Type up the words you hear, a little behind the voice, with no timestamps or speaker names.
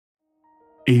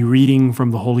A reading from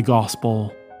the Holy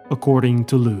Gospel according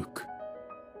to Luke.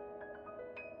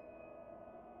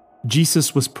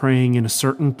 Jesus was praying in a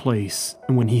certain place,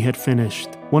 and when he had finished,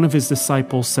 one of his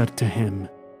disciples said to him,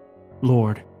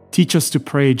 "Lord, teach us to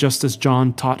pray just as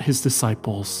John taught his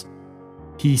disciples."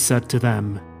 He said to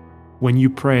them, "When you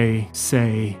pray,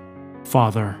 say,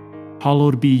 'Father,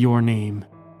 hallowed be your name,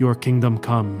 your kingdom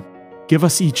come. Give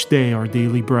us each day our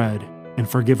daily bread, and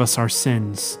forgive us our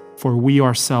sins, for we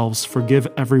ourselves forgive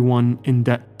everyone in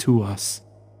debt to us,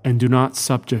 and do not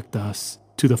subject us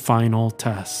to the final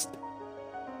test."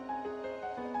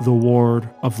 The word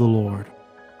of the Lord.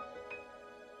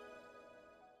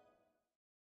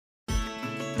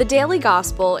 The Daily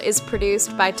Gospel is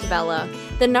produced by Tabella,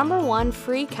 the #1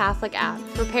 free Catholic app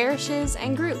for parishes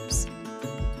and groups.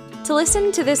 To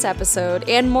listen to this episode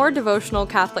and more devotional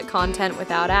Catholic content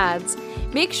without ads,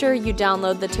 make sure you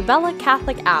download the Tabella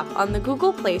Catholic app on the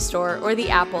Google Play Store or the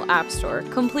Apple App Store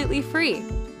completely free.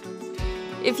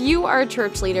 If you are a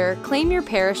church leader, claim your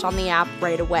parish on the app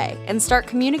right away and start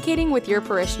communicating with your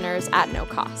parishioners at no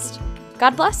cost.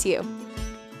 God bless you.